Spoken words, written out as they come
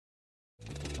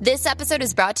This episode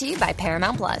is brought to you by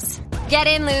Paramount Plus. Get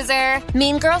in, loser!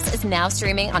 Mean Girls is now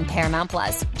streaming on Paramount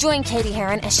Plus. Join Katie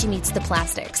Heron as she meets the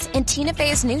plastics in Tina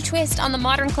Fey's new twist on the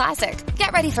modern classic.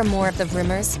 Get ready for more of the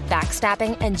rumors,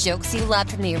 backstabbing, and jokes you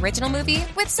loved from the original movie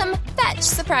with some fetch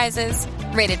surprises.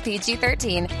 Rated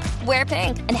PG-13. Wear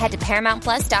pink and head to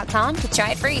ParamountPlus.com to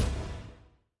try it free.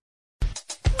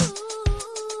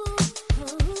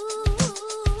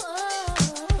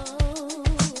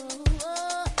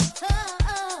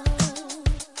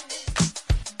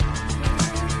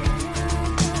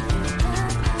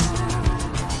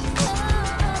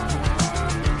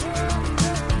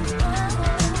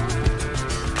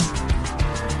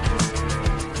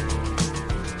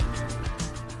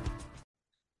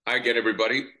 Hi again,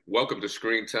 everybody. Welcome to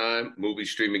Screentime, movie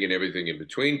streaming and everything in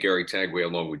between. Gary Tanguay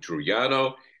along with Drew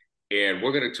Yanno. And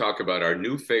we're going to talk about our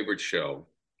new favorite show.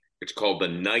 It's called The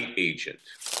Night Agent,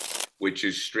 which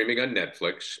is streaming on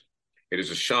Netflix. It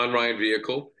is a Sean Ryan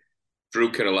vehicle.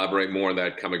 Drew can elaborate more on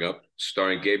that coming up.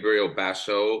 Starring Gabriel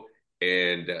Basso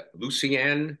and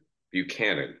Lucianne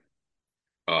Buchanan.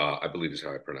 I believe is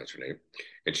how I pronounce her name.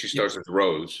 And she stars as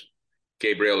Rose.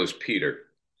 Gabriel is Peter.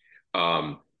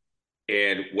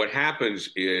 And what happens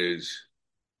is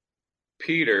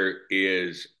Peter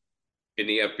is in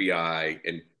the FBI,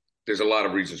 and there's a lot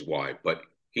of reasons why, but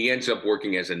he ends up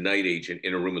working as a night agent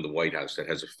in a room in the White House that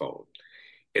has a phone.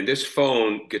 And this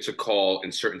phone gets a call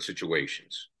in certain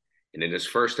situations. And in this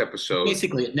first episode...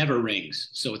 Basically, it never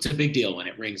rings. So it's a big deal when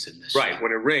it rings in this Right, show.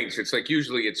 when it rings, it's like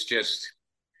usually it's just,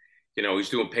 you know, he's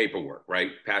doing paperwork,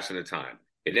 right? Passing the time.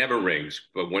 It never rings,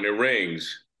 but when it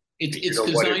rings... It's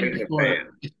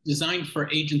designed for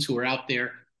agents who are out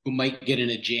there who might get in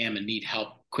a jam and need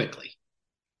help quickly.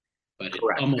 But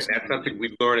correct. And that's something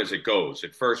we learn as it goes.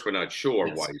 At first, we're not sure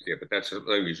why he's there, but that's something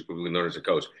we learn as it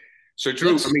goes. So,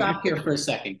 Drew, let's stop here for a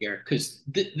second, Garrett, because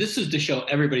this is the show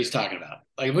everybody's talking about.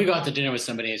 Like, if we go out to dinner with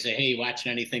somebody and say, "Hey, you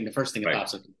watching anything?" The first thing that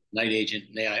pops up, Night Agent.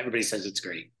 Yeah, everybody says it's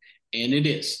great, and it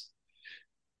is.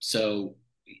 So,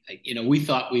 you know, we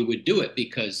thought we would do it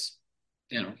because,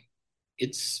 you know,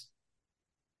 it's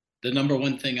the number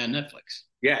one thing on Netflix.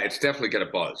 Yeah, it's definitely got a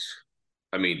buzz.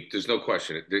 I mean, there's no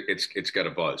question. It's got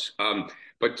a buzz.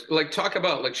 But like talk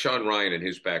about like Sean Ryan and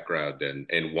his background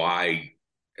and why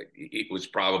it was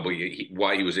probably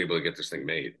why he was able to get this thing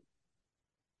made.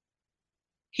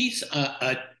 He's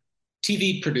a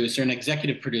TV producer, an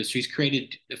executive producer. He's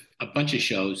created a bunch of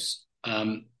shows,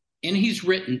 and he's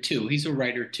written too. He's a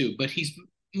writer too, but he's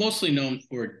mostly known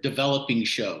for developing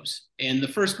shows. And the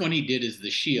first one he did is The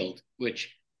Shield,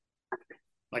 which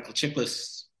Michael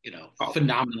Chiklis, you know,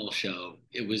 phenomenal show.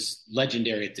 It was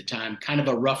legendary at the time, kind of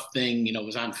a rough thing, you know, it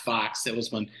was on Fox. That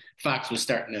was when Fox was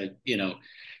starting to, you know,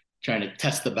 trying to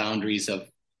test the boundaries of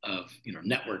you know,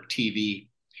 network TV.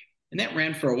 And that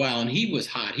ran for a while, and he was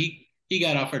hot. He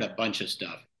got offered a bunch of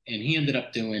stuff, and he ended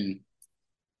up doing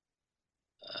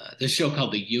this show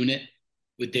called The Unit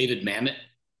with David Mamet.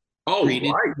 Oh,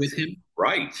 right. With him.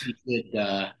 Right. He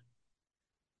did,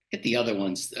 get the other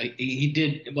ones. He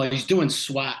did, well, he's doing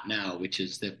SWAT now, which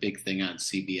is the big thing on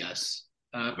CBS.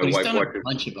 But he's done a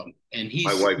bunch of them. And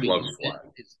my wife loves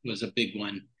SWAT. It was a big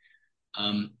one.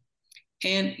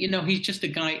 And, you know, he's just a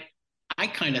guy, I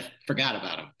kind of forgot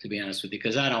about him, to be honest with you,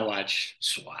 because I don't watch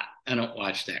SWAT. I don't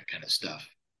watch that kind of stuff.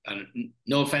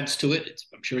 No offense to it.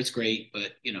 I'm sure it's great,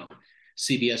 but, you know,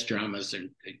 CBS dramas,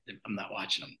 I'm not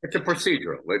watching them. It's a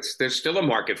procedural. There's still a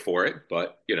market for it,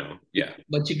 but, you know, yeah.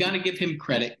 But you got to give him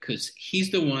credit because he's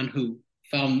the one who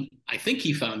I think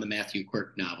he found the Matthew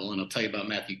Quirk novel, and I'll tell you about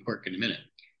Matthew Quirk in a minute,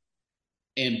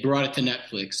 and brought it to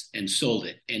Netflix and sold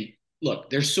it. And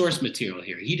look, there's source material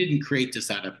here. He didn't create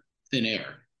this out of thin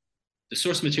air. The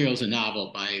source material is a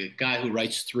novel by a guy who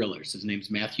writes thrillers. His name's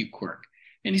Matthew Quirk,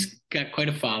 and he's got quite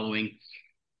a following.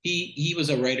 He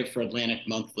was a writer for Atlantic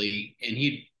Monthly, and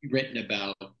he'd written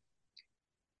about,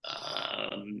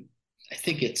 I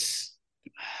think it's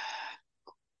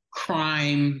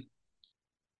crime,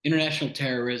 international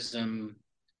terrorism,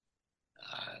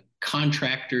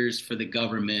 contractors for the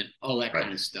government, all that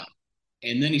kind of stuff.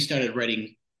 And then he started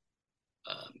writing,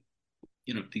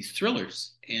 you know, these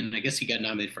thrillers. And I guess he got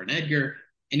nominated for an Edgar,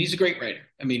 and he's a great writer.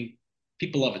 I mean,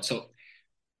 people love it. So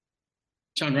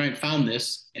Sean Ryan found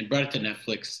this and brought it to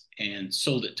Netflix and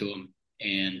sold it to him.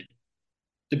 And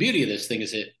the beauty of this thing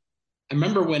is that I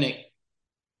remember when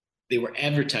they were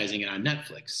advertising it on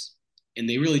Netflix, and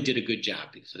they really did a good job.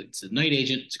 It's a Night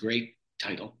Agent. It's a great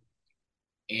title.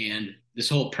 And this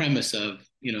whole premise of,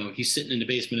 you know, he's sitting in the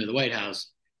basement of the White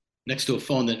House next to a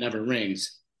phone that never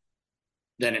rings,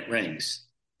 then it rings.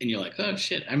 And you're like, oh,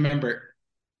 shit. I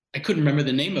couldn't remember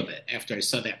the name of it after I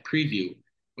saw that preview.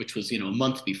 which was, a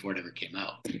month before it ever came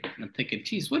out. And I'm thinking,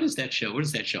 geez, what is that show? What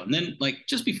is that show? And then, like,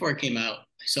 just before it came out,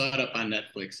 I saw it up on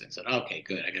Netflix and said, okay,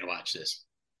 good, I got to watch this.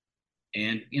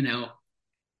 And,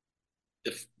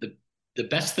 the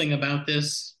best thing about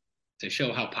this, to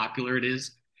show how popular it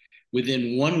is,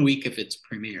 within 1 week of its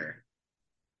premiere,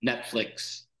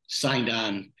 Netflix signed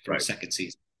on for a second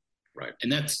season. Right.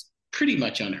 And that's pretty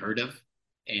much unheard of.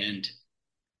 And,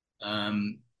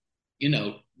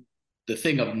 the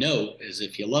thing of note is,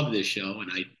 if you love this show,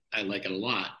 and I like it a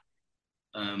lot,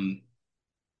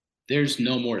 there's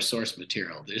no more source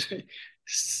material.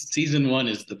 Season 1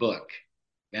 is the book.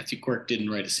 Matthew Quirk didn't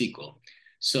write a sequel.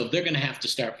 So they're going to have to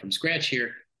start from scratch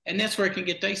here. And that's where it can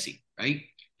get dicey, right?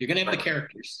 You're going to have the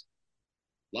characters.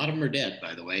 A lot of them are dead,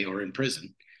 by the way, or in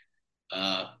prison.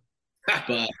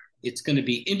 But it's going to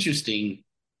be interesting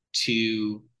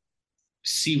to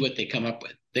see what they come up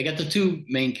with. They got the two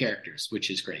main characters, which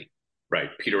is great. Right,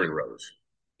 Peter and Rose.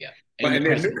 Yeah. And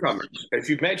they're newcomers, as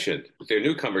you've mentioned. They're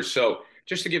newcomers. So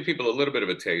just to give people a little bit of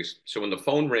a taste, so when the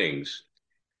phone rings,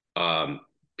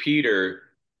 Peter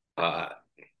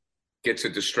gets a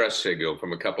distress signal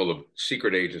from a couple of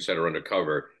secret agents that are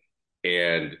undercover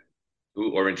and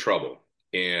who are in trouble.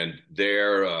 And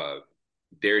their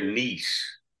niece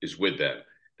is with them.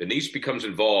 The niece becomes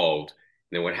involved.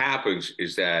 And then what happens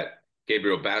is that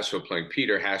Gabriel Basso, playing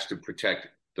Peter, has to protect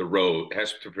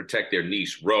their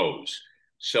niece, Rose.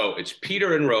 So it's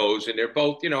Peter and Rose, and they're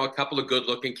both, a couple of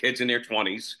good-looking kids in their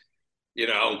 20s.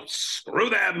 Screw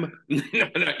them,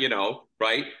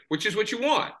 right? Which is what you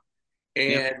want.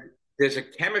 And there's a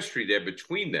chemistry there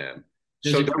between them.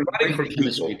 There's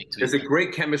a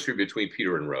great chemistry between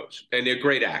Peter and Rose, and they're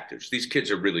great actors. These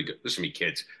kids are really good. Listen to me,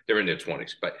 kids. They're in their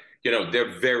 20s, but,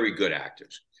 they're very good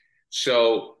actors.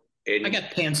 So I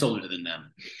got pants older than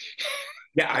them.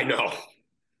 Yeah, I know.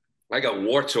 I got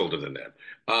warts older than them.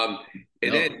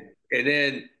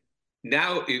 Then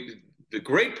now the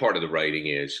great part of the writing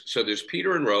is, so there's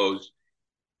Peter and Rose.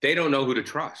 They don't know who to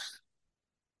trust.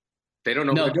 They don't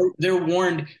know. No, they're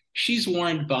warned. She's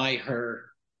warned by her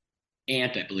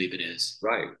aunt, I believe it is.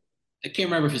 Right. I can't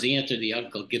remember if his aunt or the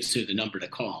uncle gives her the number to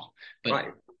call, but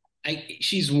right.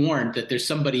 She's warned that there's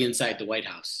somebody inside the White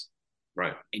House.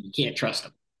 Right. And you can't trust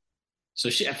him. So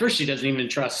at first she doesn't even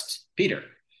trust Peter.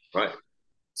 Right.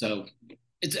 So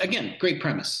it's, again, great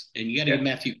premise, and you got to give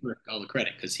Matthew Quirk all the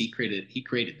credit, because he created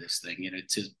this thing, and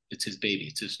it's his baby,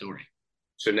 it's his story.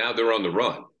 So now they're on the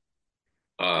run,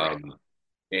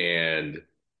 and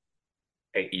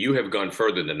you have gone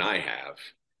further than I have.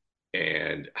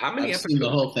 And how many episodes? Seen the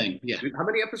whole thing. Yeah. How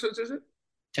many episodes is it?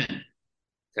 10.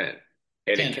 10.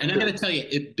 And I'm going to tell you,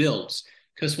 it builds,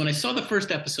 because when I saw the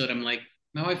first episode, I'm like,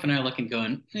 my wife and I are looking,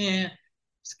 going,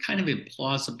 it's kind of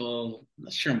implausible. I'm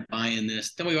not sure I'm buying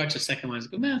this. Then we watch the second one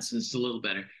and go, man, this is a little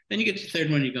better. Then you get to the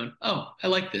third one and you're going, oh, I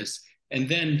like this. And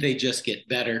then they just get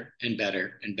better and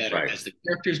better and better as the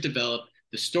characters develop,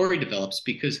 the story develops,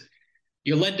 because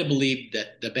you're led to believe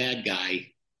that the bad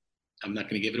guy, I'm not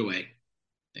going to give it away.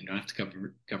 You don't have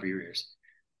to cover your ears.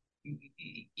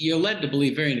 You're led to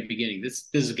believe very in the beginning, this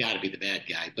has got to be the bad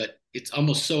guy, but it's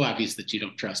almost so obvious that you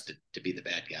don't trust it to be the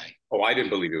bad guy. Oh, I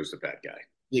didn't believe it was the bad guy.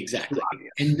 Exactly.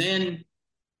 And then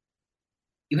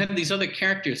you have these other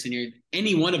characters, and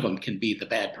any one of them can be the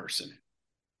bad person,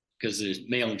 because there's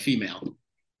male and female.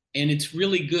 And it's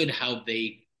really good how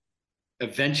they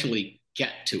eventually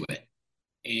get to it.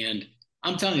 And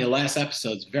I'm telling you, the last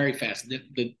episode's very fast.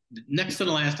 The next to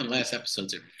the last and the last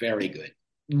episodes are very good,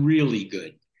 really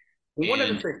good. Well,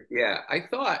 I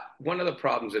thought one of the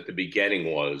problems at the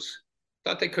beginning was, I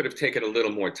thought they could have taken a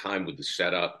little more time with the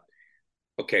setup.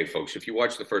 Okay, folks, if you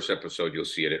watch the first episode, you'll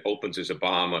see it. It opens as a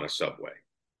bomb on a subway,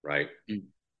 right?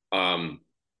 Mm.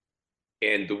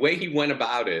 And the way he went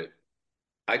about it,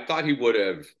 I thought he would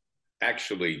have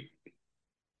actually,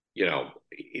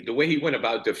 the way he went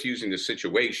about diffusing the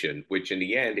situation, which in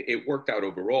the end, it worked out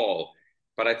overall.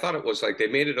 But I thought it was like they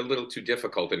made it a little too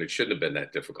difficult, and it shouldn't have been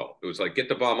that difficult. It was like, get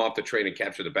the bomb off the train and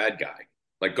capture the bad guy.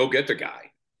 Like, go get the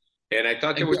guy. And I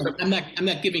thought I'm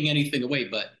not giving anything away,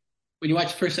 but when you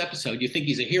watch the first episode, you think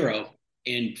he's a hero,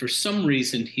 and for some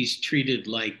reason he's treated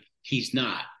like he's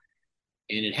not,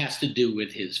 and it has to do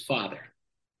with his father.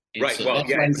 And right. So well,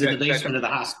 that's why he's in the basement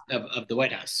of the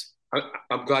White House.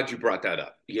 I'm glad you brought that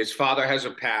up. His father has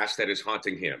a past that is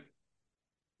haunting him.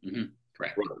 Mm-hmm.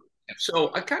 Correct. Right.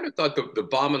 So I kind of thought the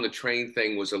bomb on the train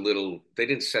thing was they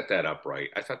didn't set that up right.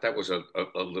 I thought that was a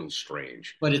little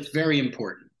strange. But it's very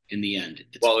important in the end.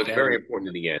 It's very important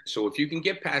in the end. So if you can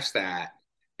get past that,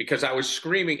 because I was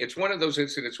screaming, it's one of those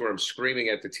incidents where I'm screaming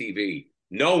at the TV,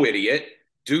 no, idiot,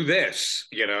 do this,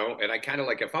 and I kind of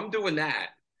like, if I'm doing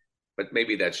that, but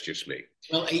maybe that's just me.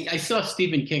 Well, I saw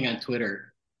Stephen King on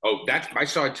Twitter Oh, I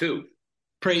saw it too.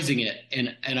 praising it,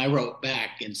 and I wrote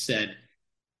back and said,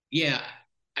 "Yeah,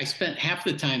 I spent half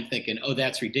the time thinking, oh,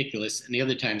 that's ridiculous, and the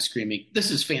other time screaming, this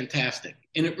is fantastic."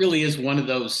 And it really is one of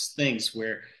those things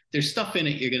where there's stuff in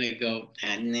it you're going to go,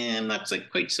 nah, I'm not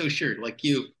quite so sure, like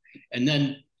you. And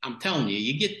then I'm telling you,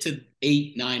 you get to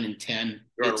 8, 9, and 10,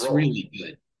 You're on a it's roll. really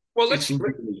good. Well, It's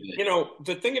really good.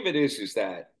 the thing of it is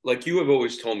that, like you have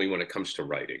always told me when it comes to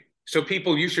writing, so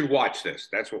people, you should watch this.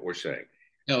 That's what we're saying.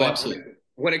 Oh, But absolutely.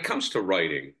 when it comes to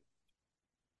writing,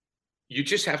 you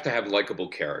just have to have likable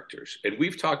characters. And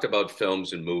we've talked about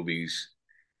films and movies,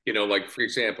 like, for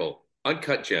example,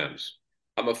 Uncut Gems.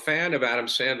 I'm a fan of Adam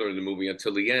Sandler in the movie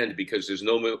until the end because there's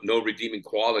no redeeming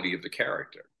quality of the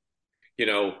character, you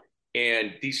know,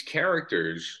 and these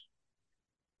characters,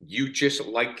 you just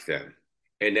like them.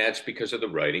 And that's because of the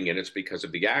writing and it's because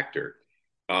of the actor.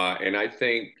 And I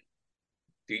think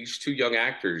these two young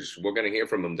actors, we're going to hear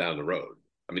from them down the road.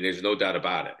 I mean, there's no doubt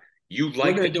about it. You We're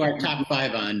like going to them. do our top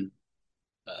 5 on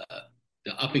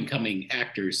the up and coming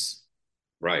actors,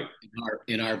 Right.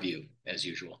 in our view, as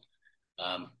usual.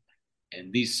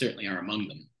 And these certainly are among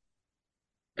them,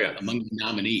 Yeah. among the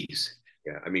nominees.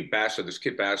 Yeah. I mean, Basso, this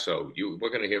kid Basso, we're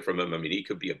going to hear from him. I mean, he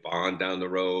could be a Bond down the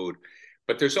road.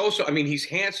 But there's also, I mean, he's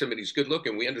handsome and he's good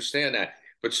looking. We understand that.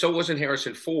 But so wasn't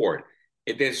Harrison Ford.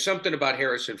 There's something about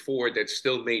Harrison Ford that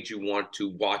still made you want to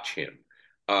watch him.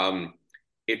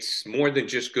 It's more than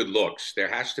just good looks. There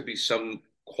has to be some He can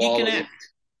quality. act.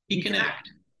 He can act.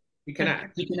 He can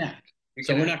act. He can act. He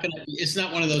So can we're act. not going to, it's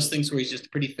not one of those things where he's just a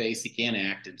pretty face. He can't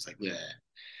act. It's like, bleh.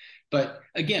 But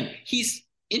again, he's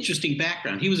interesting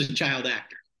background. He was a child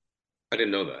actor. I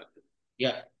didn't know that.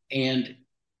 Yeah. And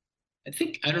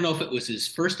I don't know if it was his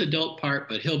first adult part,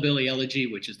 but Hillbilly Elegy,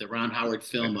 which is the Ron Howard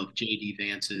film of J.D.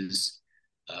 Vance's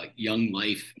young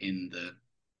life in the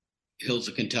hills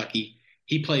of Kentucky.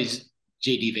 He plays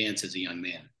J.D. Vance as a young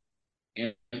man.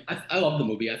 And I love the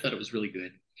movie. I thought it was really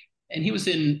good. And he was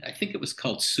in, I think it was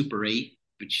called Super 8,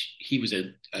 which he was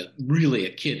really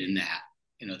a kid in that.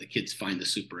 The kids find the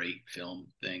Super 8 film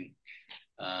thing.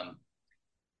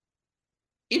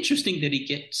 Interesting that he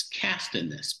gets cast in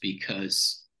this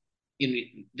because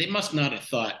they must not have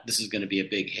thought this is going to be a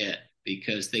big hit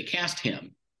because they cast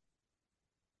him.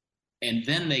 And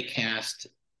then they cast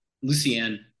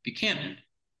Lucienne Buchanan,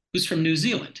 who's from New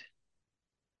Zealand.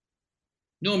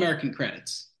 No American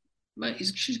credits. But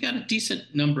she's got a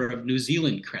decent number of New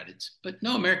Zealand credits, but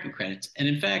no American credits. And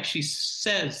in fact, she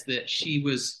says that she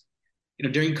was,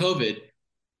 during COVID,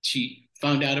 she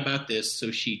found out about this,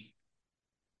 so she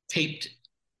taped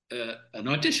an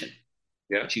audition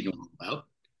Yeah. that she knew about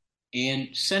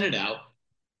and sent it out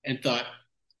and thought,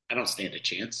 I don't stand a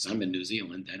chance. I'm in New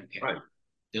Zealand. I don't care. Right.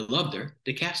 They loved her.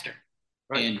 They cast her.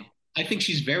 Right. And I think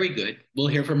she's very good. We'll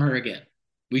hear from her again.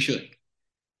 We should.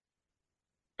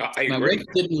 I My agree. wife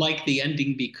didn't like the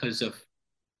ending because of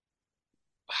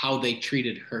how they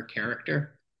treated her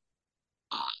character.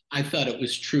 I thought it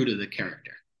was true to the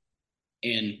character.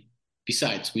 And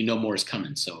besides, we know more is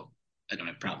coming, so I don't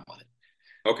have a problem with it.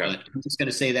 Okay. But I'm just going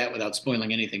to say that without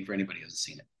spoiling anything for anybody who hasn't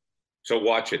seen it. So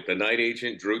watch it. The Night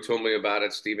Agent. Drew told me about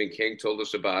it. Stephen King told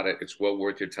us about it. It's well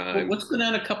worth your time. Well, let's go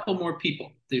down a couple more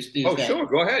people. There's Sure.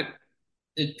 Go ahead.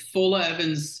 Fola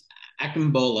Evans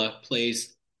Akimbola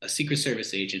plays a Secret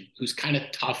Service agent who's kind of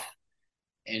tough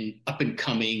and up and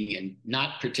coming and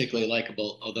not particularly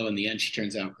likable, although in the end she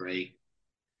turns out great.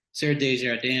 Sarah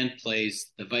Desjardins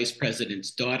plays the vice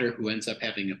president's daughter, who ends up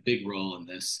having a big role in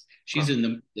this. She's in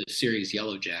the series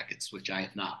Yellow Jackets, which I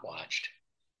have not watched.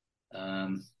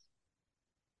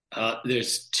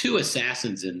 There's 2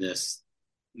 assassins in this,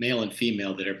 male and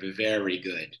female, that are very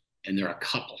good, and they're a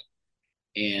couple.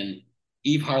 And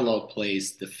Eve Harlow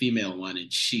plays the female one,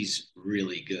 and she's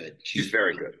really good. She's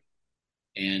very good.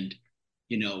 And,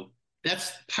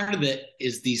 that's part of it,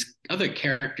 is these other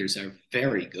characters are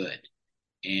very good.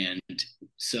 And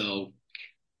so,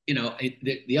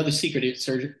 the other Secret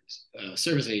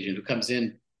Service agent who comes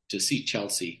in to see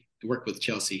Chelsea, to work with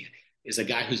Chelsea, is a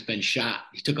guy who's been shot.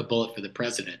 He took a bullet for the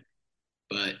president,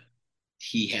 but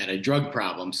he had a drug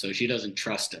problem, so she doesn't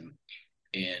trust him.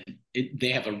 And they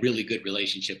have a really good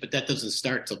relationship, but that doesn't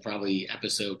start till probably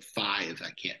episode 5.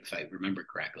 If I remember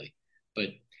correctly. But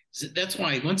that's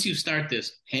why once you start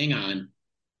this, hang on,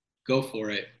 go for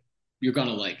it. You're going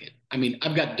to like it. I mean,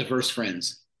 I've got diverse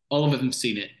friends. All of them have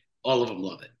seen it. All of them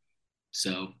love it.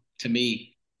 So to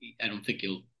me, I don't think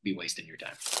you'll be wasting your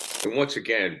time. And once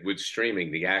again, with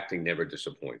streaming, the acting never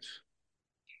disappoints.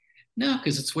 No,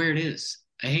 because it's where it is.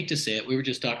 I hate to say it. We were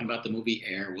just talking about the movie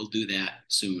Air. We'll do that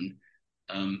soon.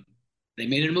 They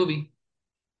made it a movie.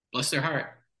 bless their heart,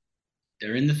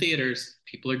 they're in the theaters.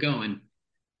 People are going,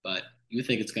 but you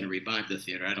think it's going to revive the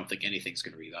theater. I don't think anything's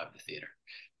going to revive the theater.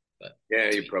 But Yeah,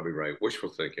 you're probably right. Wishful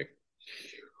thinking.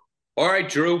 All right,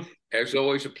 Drew, as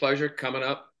always, a pleasure coming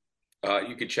up.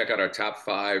 You can check out our top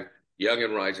 5 young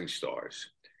and rising stars.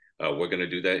 We're going to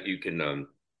do that. You can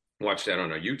watch that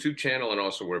on our YouTube channel and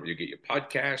also wherever you get your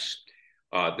podcasts.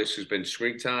 This has been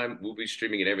Screentime, movie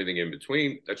streaming and everything in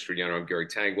between. That's Yanno. I'm Gary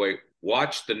Tanguay.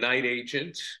 Watch The Night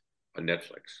Agent on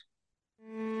Netflix.